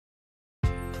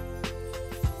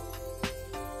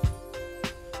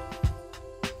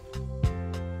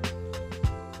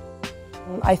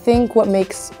I think what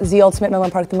makes the Ultimate Menlo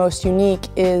Park the most unique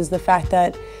is the fact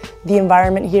that the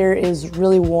environment here is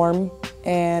really warm,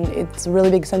 and it's a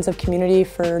really big sense of community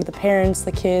for the parents,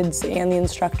 the kids, and the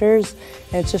instructors,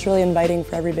 and it's just really inviting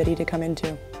for everybody to come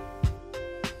into.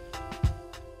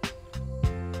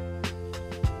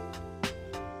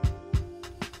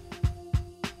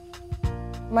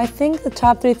 I think the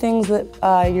top 3 things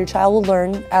that your child will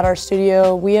learn at our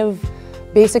studio, we have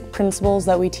basic principles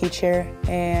that we teach here,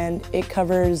 and it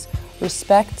covers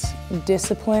respect,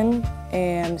 discipline,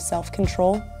 and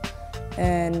self-control.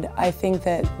 And I think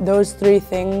that those 3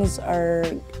 things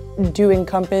do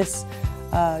encompass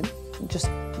just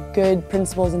good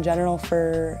principles in general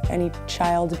for any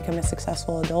child to become a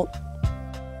successful adult.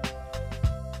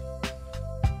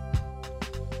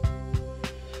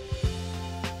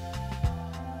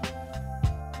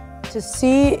 To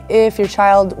see if your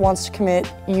child wants to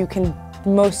commit, you can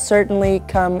most certainly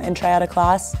come and try out a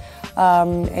class.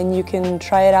 And you can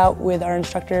try it out with our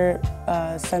instructor,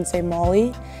 Sensei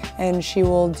Molly, and she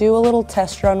will do a little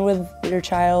test run with your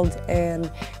child,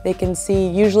 and they can see,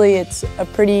 usually it's a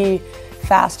pretty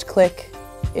fast click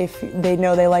if they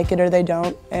know they like it or they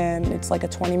don't, and it's like a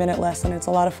 20-minute lesson. It's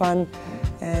a lot of fun,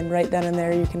 and right then and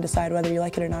there you can decide whether you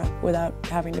like it or not without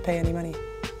having to pay any money.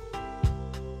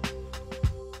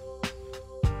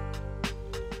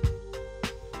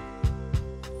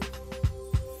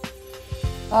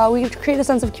 We create a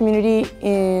sense of community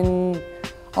in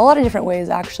a lot of different ways,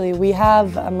 actually. We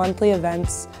have monthly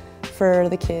events for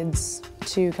the kids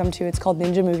to come to. It's called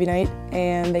Ninja Movie Night,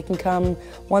 and they can come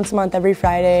once a month every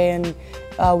Friday, and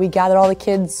we gather all the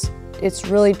kids. It's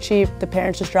really cheap. The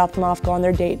parents just drop them off, go on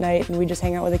their date night, and we just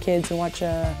hang out with the kids and watch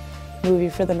a movie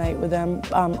for the night with them.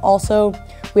 Also,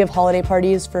 we have holiday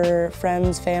parties for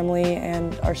friends, family,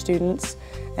 and our students,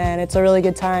 and it's a really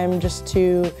good time just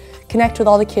to connect with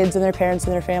all the kids and their parents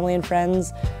and their family and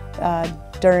friends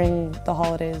during the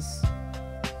holidays.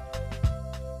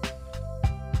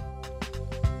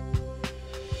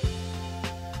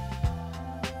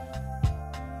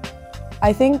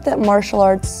 I think that martial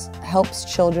arts helps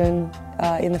children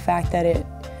in the fact that it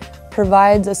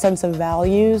provides a sense of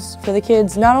values for the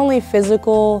kids, not only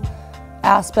physical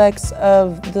aspects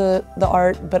of the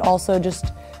art, but also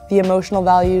just the emotional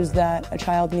values that a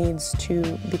child needs to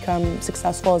become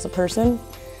successful as a person.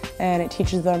 And it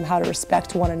teaches them how to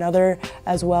respect one another,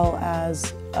 as well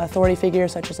as authority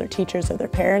figures such as their teachers or their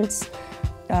parents,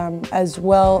 as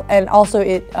well. And also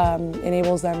it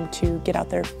enables them to get out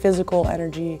their physical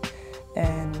energy,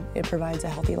 and it provides a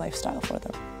healthy lifestyle for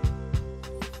them.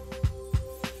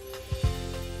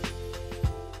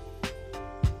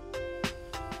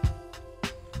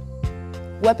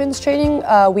 Weapons training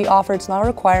we offer, it's not a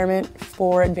requirement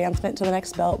for advancement to the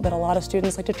next belt, but a lot of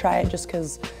students like to try it just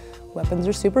because weapons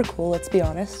are super cool, let's be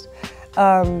honest.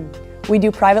 We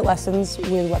do private lessons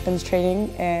with weapons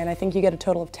training, and I think you get a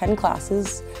total of 10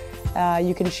 classes.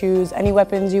 You can choose any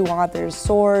weapons you want. There's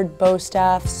sword, bow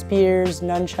staff, spears,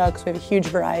 nunchucks. We have a huge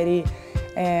variety,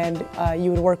 and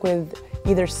you would work with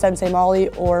either Sensei Molly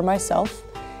or myself,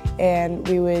 and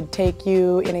we would take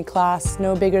you in a class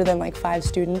no bigger than like 5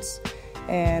 students,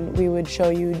 and we would show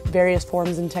you various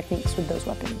forms and techniques with those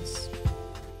weapons.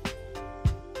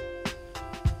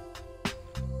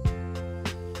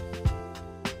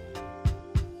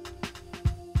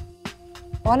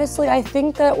 Honestly, I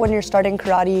think that when you're starting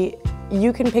karate,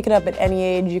 you can pick it up at any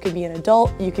age. You could be an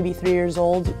adult, you could be 3 years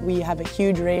old. We have a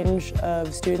huge range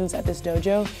of students at this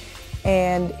dojo,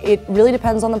 and it really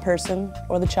depends on the person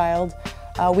or the child.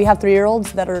 We have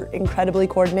 3-year-olds that are incredibly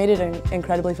coordinated and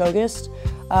incredibly focused.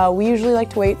 We usually like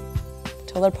to wait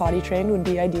till they're potty trained, would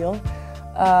be ideal.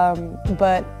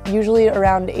 But usually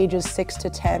around ages 6 to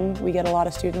 10, we get a lot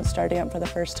of students starting up for the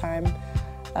first time.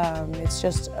 It's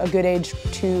just a good age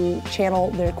to channel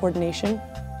their coordination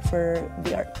for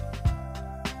the art.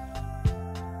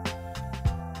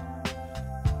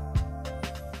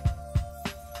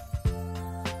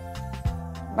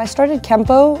 I started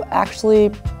Kempo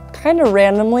actually kind of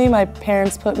randomly. My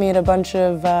parents put me in a bunch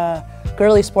of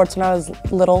girly sports when I was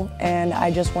little, and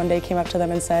I just one day came up to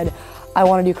them and said, I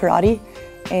want to do karate.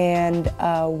 And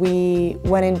we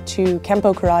went into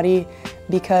Kempo karate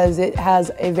because it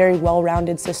has a very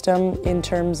well-rounded system in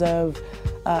terms of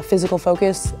physical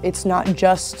focus. It's not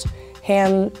just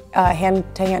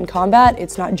hand-to-hand combat,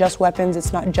 it's not just weapons,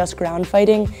 it's not just ground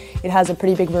fighting. It has a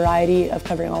pretty big variety of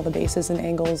covering all the bases and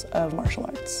angles of martial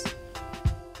arts.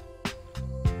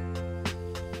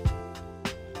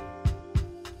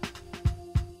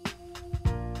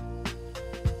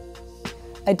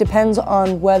 It depends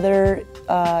on whether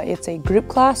it's a group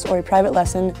class or a private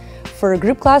lesson. For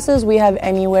group classes, we have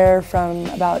anywhere from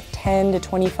about 10 to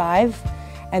 25,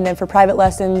 and then for private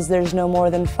lessons, there's no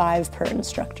more than 5 per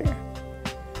instructor.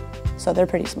 So they're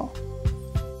pretty small.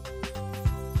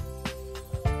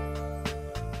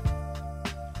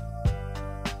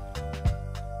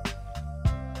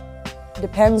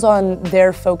 Depends on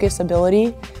their focus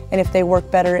ability and if they work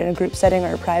better in a group setting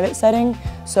or a private setting.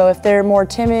 So if they're more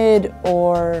timid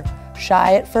or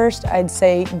shy at first, I'd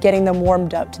say getting them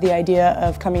warmed up to the idea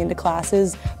of coming into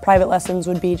classes. Private lessons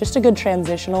would be just a good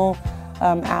transitional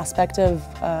aspect of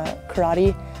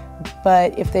karate.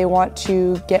 But if they want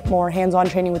to get more hands-on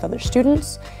training with other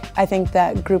students, I think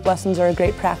that group lessons are a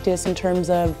great practice in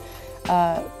terms of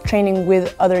training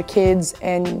with other kids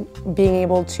and being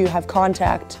able to have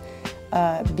contact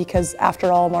because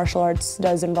after all, martial arts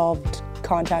does involve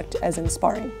contact as in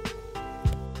sparring.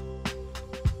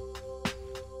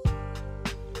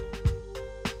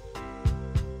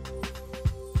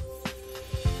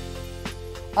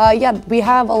 Yeah, we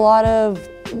have a lot of,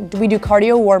 we do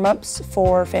cardio warm-ups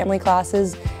for family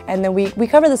classes, and then we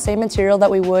cover the same material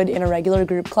that we would in a regular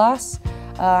group class.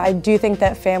 I do think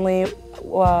that family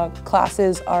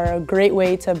classes are a great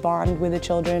way to bond with the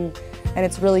children, and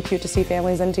it's really cute to see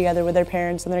families in together with their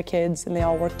parents and their kids, and they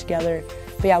all work together.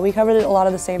 But yeah, we covered a lot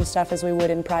of the same stuff as we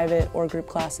would in private or group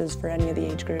classes for any of the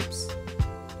age groups.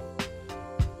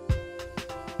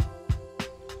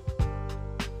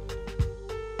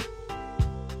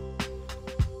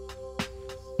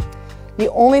 The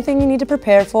only thing you need to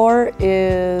prepare for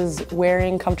is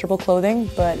wearing comfortable clothing,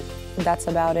 but that's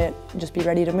about it. Just be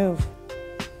ready to move.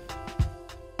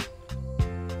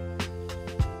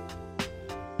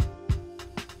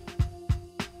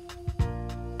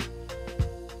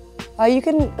 You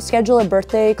can schedule a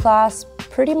birthday class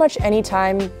pretty much any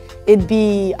time. It'd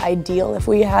be ideal if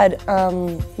we had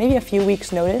maybe a few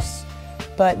weeks notice,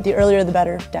 but the earlier the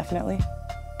better, definitely.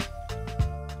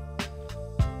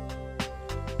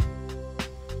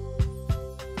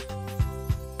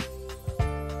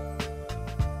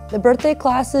 The birthday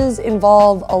classes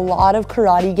involve a lot of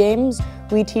karate games.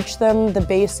 We teach them the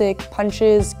basic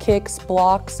punches, kicks,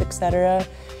 blocks, etc.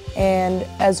 And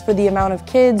as for the amount of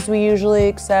kids, we usually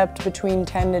accept between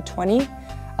 10 to 20,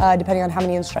 depending on how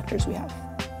many instructors we have.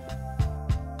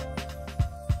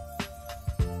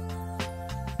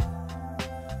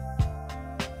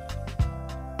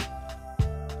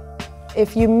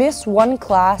 If you miss one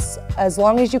class, as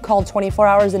long as you call 24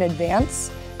 hours in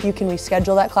advance, you can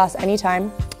reschedule that class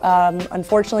anytime.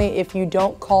 Unfortunately, if you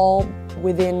don't call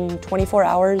within 24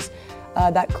 hours,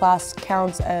 that class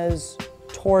counts as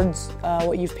towards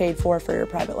what you've paid for your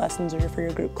private lessons or for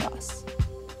your group class.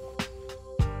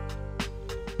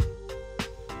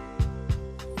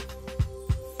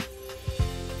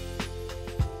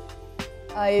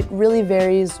 It really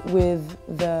varies with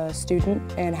the student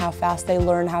and how fast they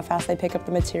learn, how fast they pick up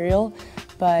the material.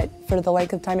 But for the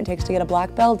length of time it takes to get a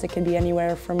black belt, it can be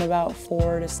anywhere from about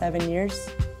 4 to 7 years.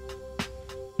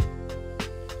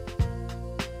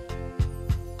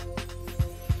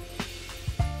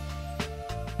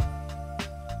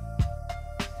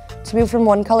 To move from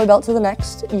one color belt to the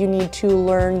next, you need to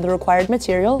learn the required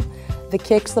material, the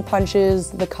kicks, the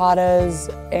punches, the katas,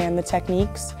 and the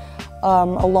techniques.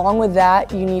 Along with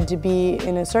that, you need to be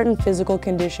in a certain physical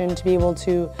condition to be able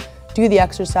to do the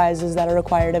exercises that are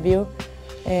required of you,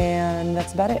 and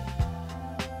that's about it.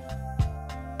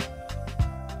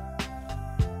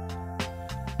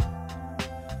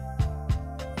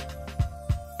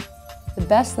 The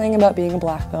best thing about being a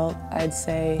black belt, I'd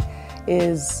say,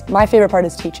 is my favorite part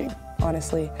is teaching,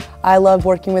 honestly. I love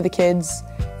working with the kids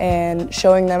and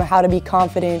showing them how to be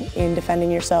confident in defending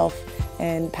yourself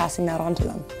and passing that on to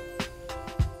them.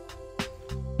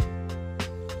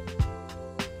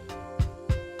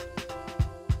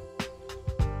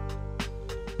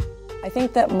 I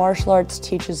think that martial arts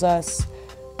teaches us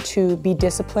to be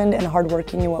disciplined and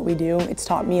hardworking in what we do. It's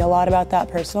taught me a lot about that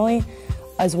personally,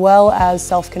 as well as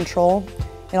self-control.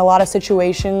 In a lot of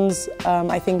situations,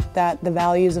 I think that the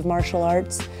values of martial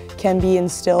arts can be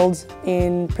instilled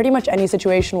in pretty much any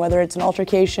situation, whether it's an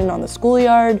altercation on the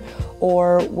schoolyard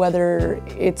or whether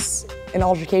it's an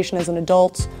altercation as an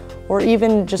adult, or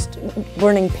even just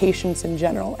learning patience in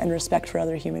general and respect for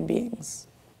other human beings.